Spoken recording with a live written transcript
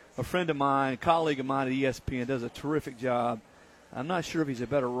a friend of mine, a colleague of mine at ESPN, does a terrific job. I'm not sure if he's a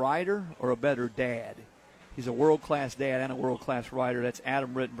better writer or a better dad. He's a world-class dad and a world-class writer. That's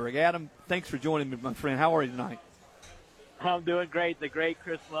Adam Rittenberg. Adam, thanks for joining me, my friend. How are you tonight? I'm doing great. The great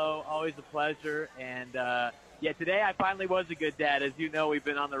Chris Lowe, always a pleasure. And, today I finally was a good dad. As you know, we've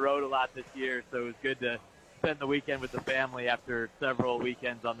been on the road a lot this year, so it was good to spend the weekend with the family after several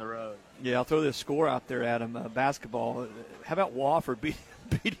weekends on the road. Yeah, I'll throw this score out there, Adam. Basketball. How about Wofford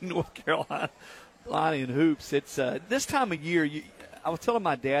beating North Carolina in hoops? It's this time of year. I was telling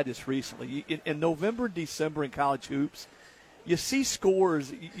my dad this recently. In November and December in college hoops, you see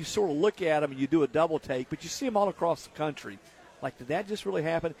scores, you sort of look at them and you do a double take, but you see them all across the country. Like, did that just really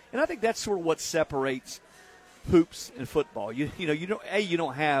happen? And I think that's sort of what separates hoops and football. You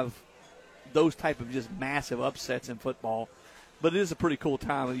don't have those type of just massive upsets in football, but it is a pretty cool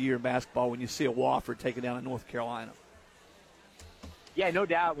time of the year in basketball when you see a Wofford taking down a North Carolina. Yeah, no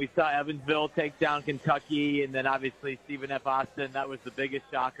doubt. We saw Evansville take down Kentucky, and then obviously Stephen F. Austin. That was the biggest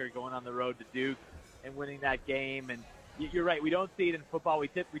shocker, going on the road to Duke and winning that game. And you're right. We don't see it in football. We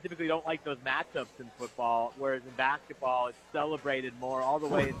typically don't like those matchups in football, whereas in basketball it's celebrated more all the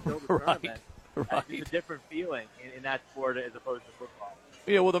way until the tournament. Right. It's a different feeling in that sport as opposed to football.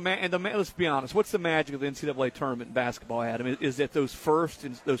 Yeah, well, let's be honest. What's the magic of the NCAA tournament in basketball, Adam? Is that those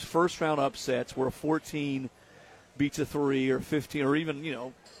first round upsets where a 14 beats a 3 or 15, or even,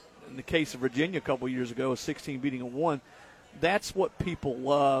 in the case of Virginia a couple years ago, a 16 beating a 1. That's what people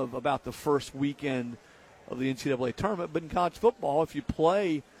love about the first weekend of the NCAA tournament. But in college football, if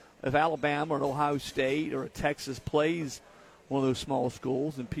Alabama or an Ohio State or a Texas plays one of those small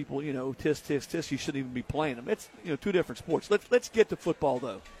schools and people, tisk, you shouldn't even be playing them. It's, two different sports. Let's get to football,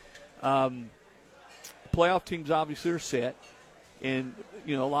 though. Playoff teams obviously are set. And,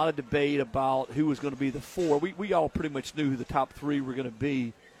 a lot of debate about who was going to be the 4. We all pretty much knew who the top 3 were going to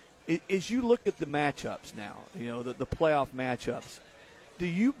be. As you look at the matchups now, the playoff matchups, do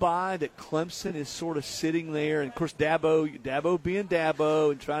you buy that Clemson is sort of sitting there? And, of course, Dabo being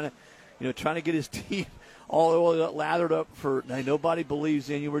Dabo and trying to get his team all lathered up for, hey, nobody believes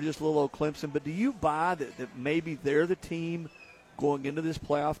in you. We're just a little old Clemson. But do you buy that maybe they're the team going into this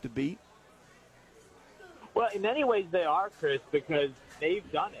playoff to beat? Well, in many ways they are, Chris, because they've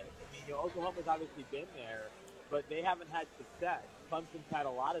done it. I mean, Oklahoma's obviously been there, but they haven't had success. Clemson's had a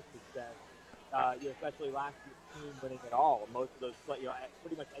lot of success, especially last year's team winning it all. Most of those,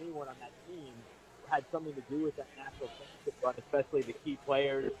 pretty much anyone on that team had something to do with that national championship run, especially the key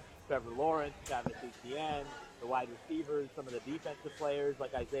players, Trevor Lawrence, Travis Etienne, the wide receivers, some of the defensive players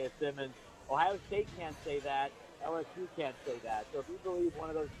like Isaiah Simmons. Ohio State can't say that. LSU can't say that. So if you believe one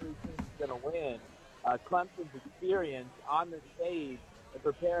of those 3 teams is going to win, Clemson's experience on the stage and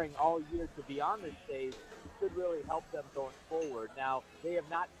preparing all year to be on this stage should really help them going forward. Now, they have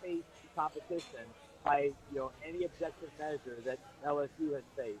not faced competition by any objective measure that LSU has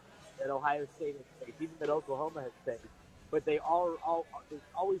faced, that Ohio State has faced, even that Oklahoma has faced. But they always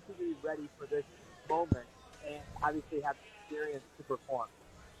seem to be ready for this moment and obviously have the experience to perform.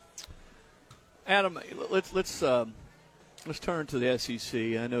 Adam, let's turn to the SEC.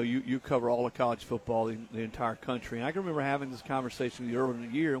 I know you cover all of college football in the entire country. And I can remember having this conversation with you earlier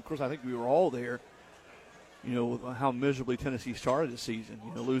in the year. Of course, I think we were all there, how miserably Tennessee started the season.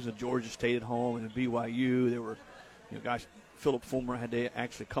 Losing to Georgia State at home and BYU. There were, guys, Philip Fulmer had to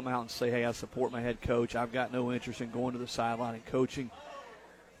actually come out and say, hey, I support my head coach. I've got no interest in going to the sideline and coaching.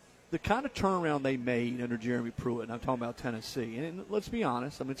 The kind of turnaround they made under Jeremy Pruitt, and I'm talking about Tennessee. And let's be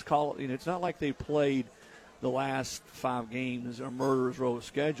honest. I mean, it's not like they played the last 5 games or murderer's row of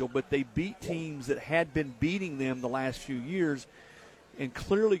schedule, but they beat teams that had been beating them the last few years and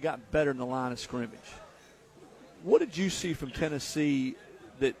clearly got better in the line of scrimmage. What did you see from Tennessee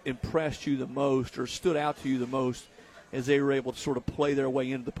that impressed you the most or stood out to you the most as they were able to sort of play their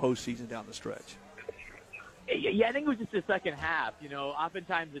way into the postseason down the stretch? Yeah, I think it was just the second half.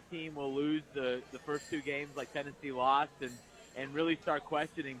 Oftentimes the team will lose the first 2 games like Tennessee lost and really start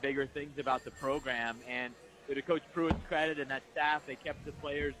questioning bigger things about the program. And to Coach Pruitt's credit and that staff, they kept the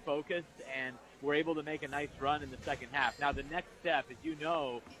players focused and were able to make a nice run in the second half. Now, the next step, as you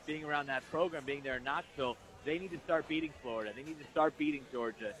know, being around that program, being there in Knoxville, they need to start beating Florida. They need to start beating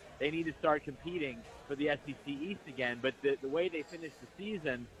Georgia. They need to start competing for the SEC East again. But the way they finished the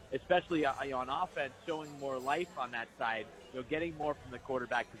season, especially on offense, showing more life on that side, getting more from the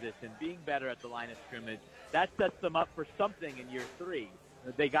quarterback position, being better at the line of scrimmage, that sets them up for something in year 3.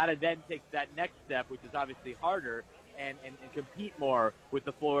 They got to then take that next step, which is obviously harder, and compete more with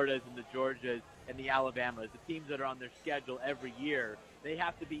the Floridas and the Georgias and the Alabamas, the teams that are on their schedule every year. They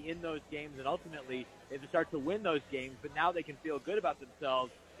have to be in those games, and ultimately they have to start to win those games, but now they can feel good about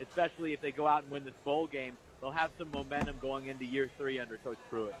themselves especially if they go out and win this bowl game. They'll have some momentum going into year 3 under Coach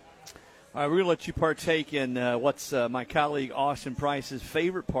Pruitt. All right, we're going to let you partake in what's my colleague Austin Price's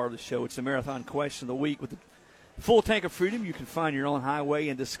favorite part of the show. It's the Marathon Question of the Week. With the full tank of freedom, you can find your own highway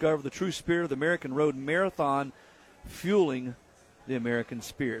and discover the true spirit of the American Road Marathon, fueling the American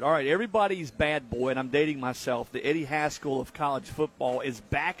spirit. All right, everybody's bad boy, and I'm dating myself. The Eddie Haskell of college football is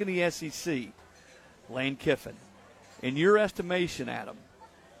back in the SEC, Lane Kiffin. In your estimation, Adam,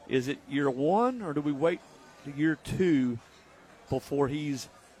 is it year 1 or do we wait to year 2 before he's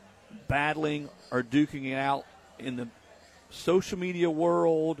battling or duking it out in the social media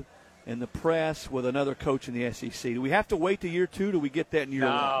world and the press with another coach in the SEC? Do we have to wait to year 2? Do we get that in year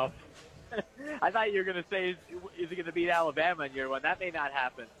 1? I thought you were going to say, is he going to beat Alabama in year 1? That may not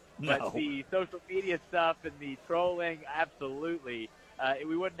happen. No. But the social media stuff and the trolling, absolutely.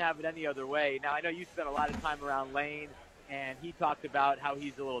 We wouldn't have it any other way. Now, I know you spent a lot of time around Lane, and he talked about how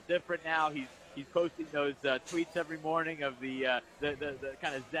he's a little different now. He's posting those tweets every morning of the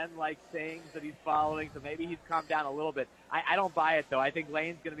kind of Zen-like sayings that he's following, so maybe he's calmed down a little bit. I don't buy it, though. I think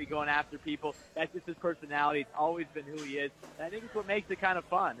Lane's going to be going after people. That's just his personality. It's always been who he is, and I think it's what makes it kind of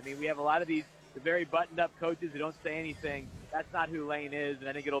fun. I mean, we have a lot of these very buttoned-up coaches who don't say anything. That's not who Lane is, and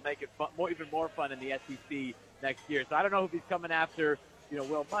I think it'll make it even more fun in the SEC next year. So I don't know if he's coming after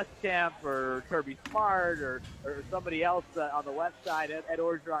Will Muschamp or Kirby Smart or somebody else on the left side, Ed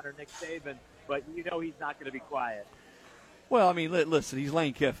Orgeron or Nick Saban. But he's not going to be quiet. Well, I mean, listen, he's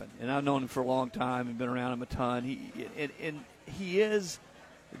Lane Kiffin, and I've known him for a long time and been around him a ton. He is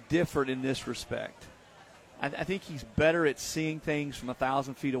different in this respect. I think he's better at seeing things from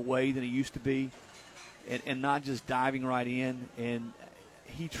 1,000 feet away than he used to be, and not just diving right in. And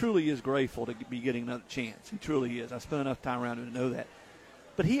he truly is grateful to be getting another chance. He truly is. I spent enough time around him to know that.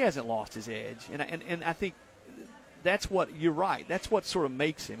 But he hasn't lost his edge, and I think that's what you're right. That's what sort of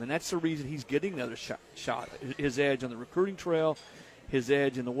makes him, and that's the reason he's getting another shot. His edge on the recruiting trail, his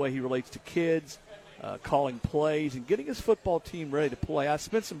edge in the way he relates to kids, calling plays, and getting his football team ready to play. I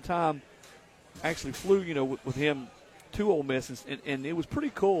spent some time, actually flew, with him to Ole Miss, and it was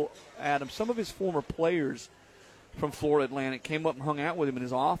pretty cool, Adam. Some of his former players from Florida Atlantic came up and hung out with him in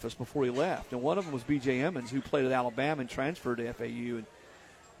his office before he left, and one of them was B.J. Emmons, who played at Alabama and transferred to FAU, and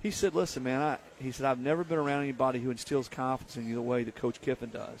he said, listen, man, I've never been around anybody who instills confidence in you the way that Coach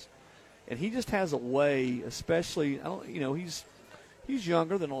Kiffin does. And he just has a way, especially, he's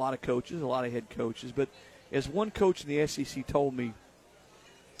younger than a lot of coaches, a lot of head coaches, but as one coach in the SEC told me,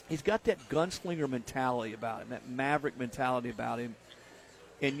 he's got that gunslinger mentality about him, that maverick mentality about him,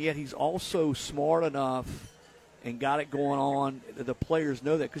 and yet he's also smart enough and got it going on. The players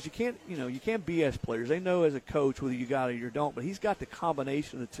know that because you can't BS players. They know as a coach whether you got it or you don't. But he's got the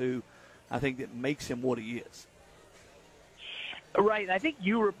combination of the two, I think, that makes him what he is. Right. And I think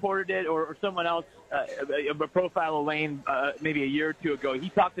you reported it, or someone else, a profile of Lane maybe a year or two ago. He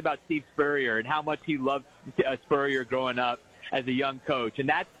talked about Steve Spurrier and how much he loved Spurrier growing up as a young coach, and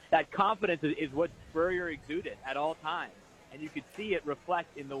that confidence is what Spurrier exuded at all times, and you could see it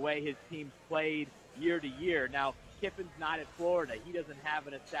reflect in the way his teams played year to year. Now, Kiffin's not at Florida. He doesn't have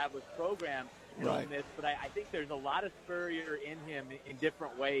an established program in Ole Miss, but I think there's a lot of Spurrier in him in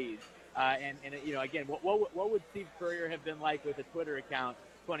different ways. And again, what would Steve Spurrier have been like with a Twitter account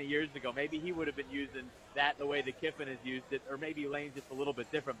 20 years ago? Maybe he would have been using that the way that Kiffin has used it, or maybe Lane's just a little bit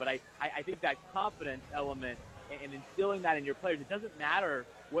different. But I think that confidence element and instilling that in your players, it doesn't matter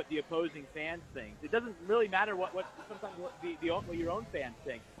what the opposing fans think. It doesn't really matter what your own fans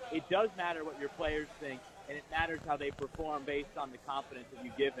think. It does matter what your players think, and it matters how they perform based on the confidence that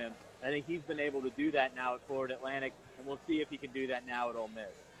you give him. And I think he's been able to do that now at Florida Atlantic, and we'll see if he can do that now at Ole Miss.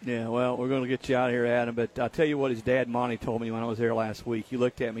 Yeah, well, we're going to get you out of here, Adam, but I'll tell you what his dad, Monty, told me when I was there last week. He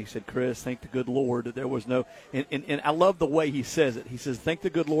looked at me, he said, Chris, thank the good Lord that there was no – and I love the way he says it. He says, thank the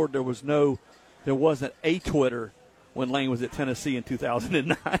good Lord there wasn't a Twitter when Lane was at Tennessee in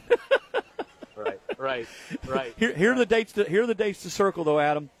 2009. Right. Here are the dates to circle, though,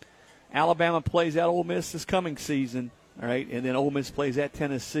 Adam. Alabama plays at Ole Miss this coming season, all right, and then Ole Miss plays at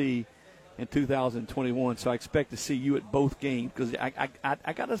Tennessee in 2021. So I expect to see you at both games because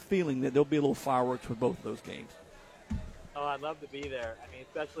I got a feeling that there'll be a little fireworks for both of those games. Oh, I'd love to be there. I mean,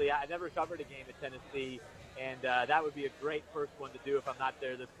 especially I never covered a game at Tennessee, and that would be a great first one to do if I'm not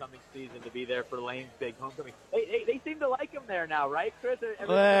there this coming season, to be there for Lane's big homecoming. They seem to like him there now, right, Chris?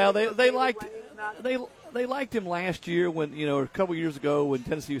 Well, they liked him last year when a couple years ago when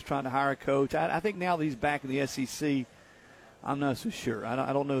Tennessee was trying to hire a coach. I think now that he's back in the SEC, I'm not so sure.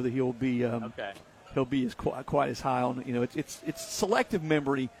 I don't know that he'll be he'll be quite as high on. It's selective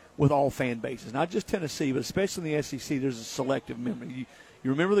memory with all fan bases, not just Tennessee, but especially in the SEC. There's a selective memory.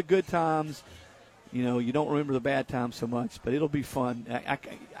 you remember the good times. You know, you don't remember the bad times so much, but it'll be fun.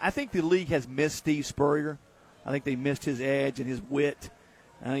 I think the league has missed Steve Spurrier. I think they missed his edge and his wit.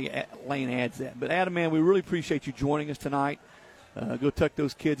 I think Lane adds that. But, Adam, man, we really appreciate you joining us tonight. Go tuck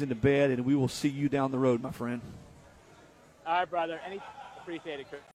those kids into bed, and we will see you down the road, my friend. All right, brother. Appreciate it, Chris.